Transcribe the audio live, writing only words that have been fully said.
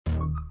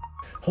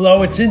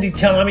Hello, it's Indie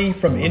Tommy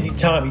from Indie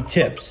Tommy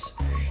Tips.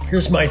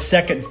 Here's my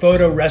second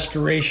photo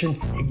restoration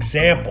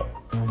example.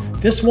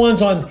 This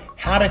one's on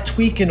how to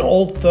tweak an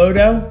old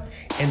photo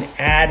and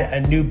add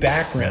a new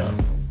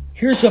background.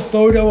 Here's a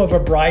photo of a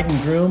bride and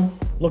groom.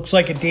 Looks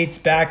like it dates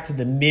back to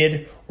the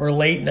mid or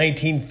late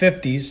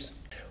 1950s.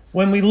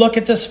 When we look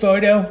at this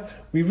photo,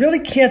 we really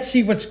can't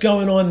see what's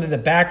going on in the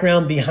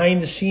background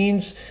behind the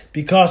scenes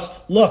because,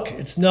 look,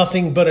 it's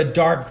nothing but a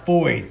dark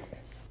void.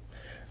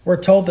 We're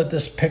told that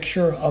this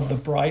picture of the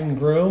bride and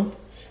groom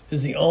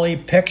is the only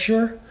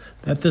picture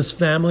that this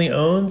family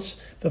owns.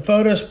 The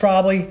photo is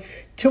probably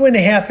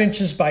 2.5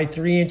 inches by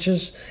 3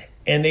 inches,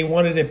 and they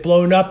wanted it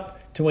blown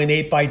up to an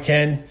 8 by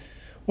 10,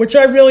 which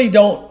I really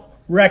don't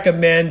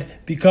recommend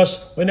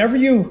because whenever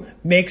you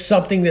make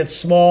something that's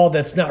small,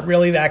 that's not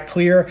really that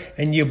clear,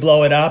 and you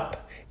blow it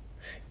up,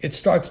 it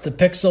starts to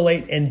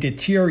pixelate and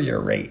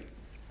deteriorate.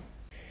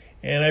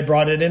 And I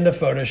brought it into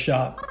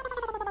Photoshop.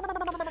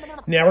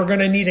 Now we're going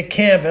to need a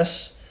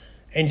canvas,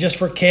 and just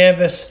for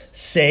canvas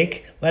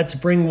sake, let's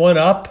bring one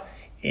up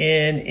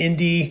in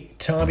Indie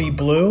Tommy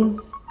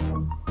Blue.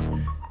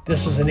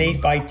 This is an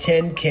 8 by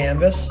 10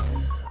 canvas,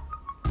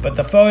 but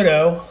the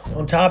photo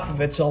on top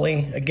of it's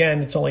only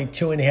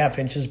 2.5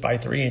 inches by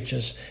 3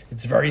 inches.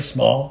 It's very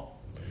small.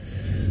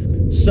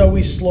 So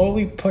we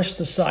slowly pushed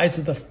the size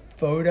of the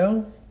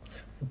photo,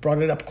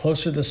 brought it up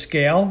closer to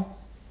scale.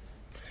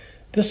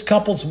 This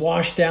couple's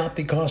washed out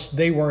because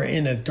they were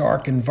in a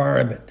dark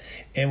environment.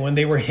 And when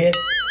they were hit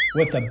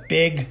with a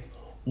big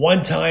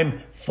one-time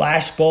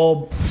flash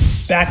bulb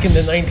back in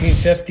the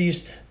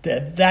 1950s,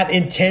 that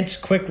intense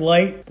quick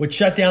light would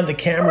shut down the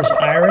camera's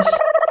iris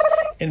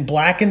and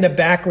blacken the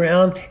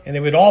background, and it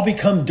would all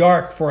become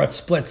dark for a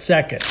split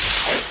second.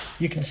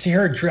 You can see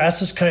her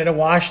dress is kind of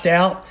washed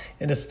out,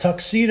 and this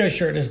tuxedo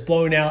shirt is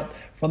blown out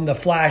from the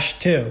flash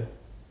too.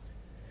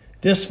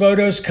 This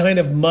photo is kind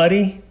of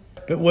muddy.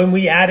 But when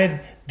we added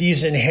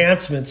these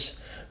enhancements,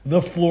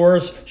 the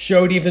floors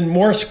showed even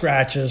more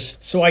scratches.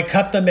 So I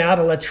cut them out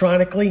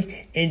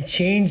electronically and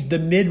changed the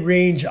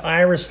mid-range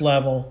iris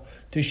level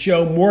to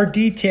show more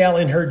detail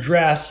in her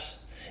dress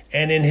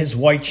and in his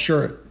white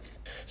shirt.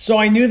 So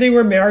I knew they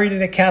were married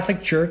in a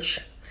Catholic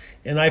church,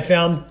 and I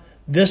found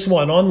this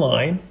one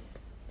online.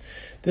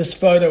 This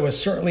photo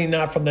is certainly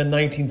not from the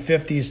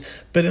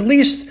 1950s, but at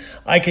least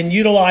I can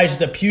utilize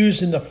the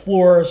pews and the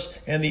floors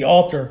and the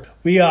altar.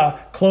 We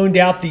cloned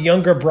out the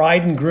younger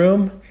bride and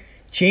groom,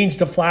 changed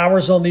the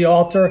flowers on the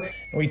altar,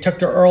 and we took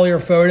the earlier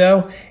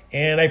photo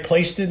and I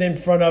placed it in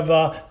front of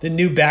the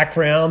new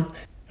background.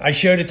 I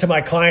showed it to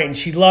my client and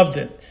she loved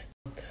it.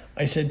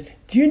 I said,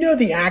 "Do you know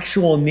the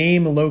actual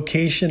name and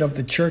location of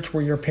the church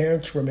where your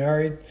parents were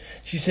married?"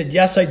 She said,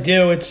 "Yes, I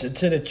do. It's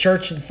in a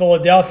church in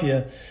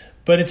Philadelphia.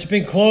 But it's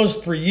been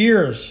closed for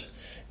years."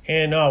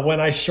 And when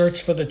I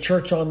searched for the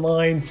church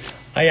online,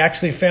 I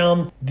actually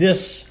found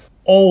this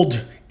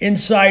old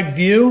inside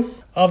view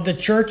of the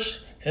church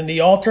and the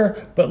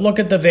altar. But look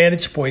at the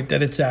vantage point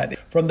that it's at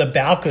from the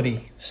balcony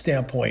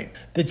standpoint.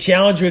 The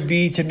challenge would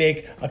be to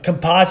make a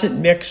composite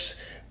mix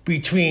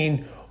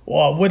between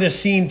what is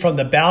seen from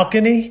the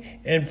balcony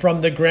and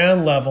from the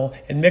ground level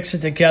and mix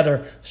it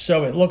together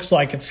so it looks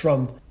like it's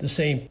from the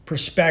same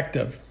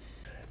perspective.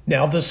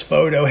 Now this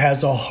photo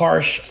has a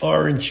harsh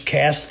orange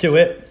cast to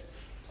it,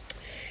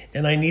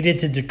 and I needed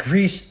to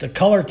decrease the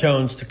color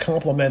tones to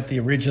complement the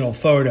original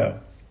photo.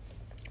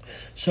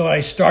 So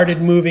I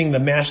started moving the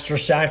master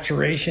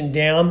saturation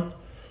down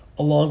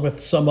along with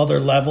some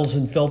other levels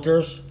and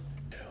filters.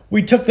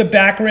 We took the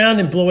background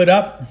and blew it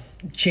up,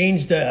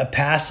 changed the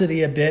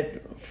opacity a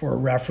bit for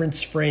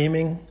reference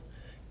framing,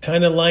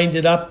 kind of lined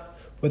it up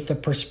with the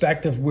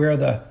perspective where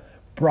the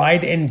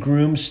bride and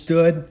groom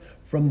stood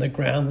from the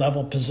ground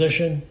level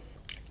position.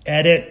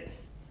 Edit,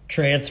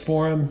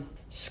 transform,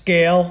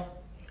 scale,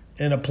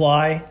 and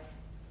apply.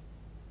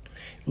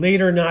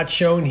 Later, not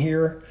shown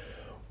here,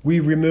 we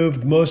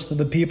removed most of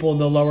the people in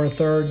the lower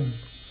third.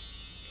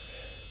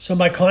 So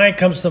my client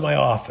comes to my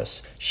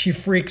office. She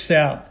freaks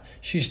out.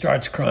 She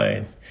starts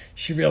crying.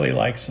 She really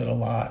likes it a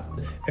lot.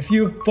 If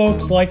you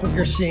folks like what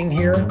you're seeing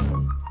here,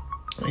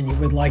 and you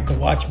would like to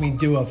watch me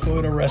do a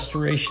photo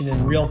restoration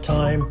in real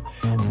time,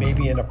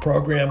 maybe in a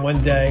program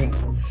one day,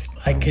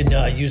 I can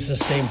use the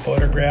same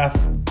photograph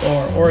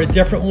or a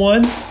different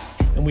one,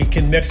 and we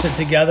can mix it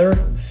together,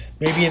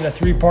 maybe in a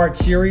 3-part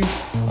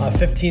series,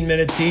 15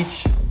 minutes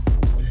each.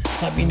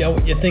 Let me know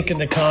what you think in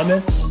the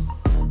comments.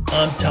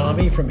 I'm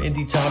Tommy from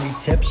Indie Tommy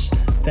Tips.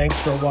 Thanks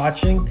for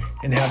watching,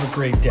 and have a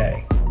great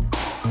day.